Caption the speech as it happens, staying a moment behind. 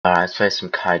Alright, let's play some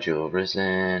Kaiju.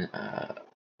 Arisen.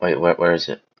 Wait, where is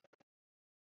it?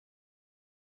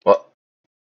 What?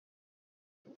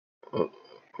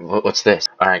 What's this?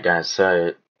 Alright, guys.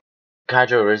 So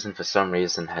Kaiju Arisen for some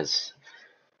reason it's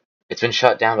been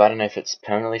shut down, but I don't know if it's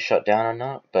permanently shut down or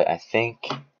not. But I think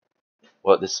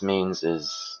what this means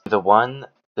is either one,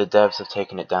 the devs have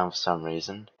taken it down for some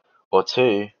reason, or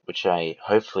two, which I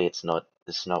hopefully it's not.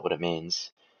 This is not what it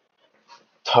means.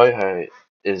 Toho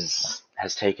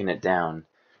has taken it down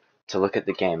to look at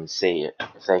the game and see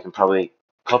if they can probably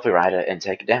copyright it and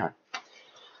take it down.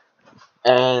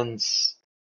 And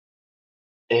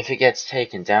if it gets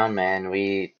taken down, man,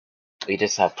 we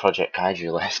just have Project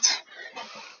Kaiju left.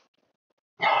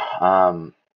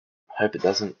 Hope it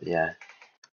doesn't. Yeah,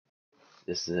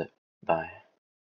 this is it. Bye.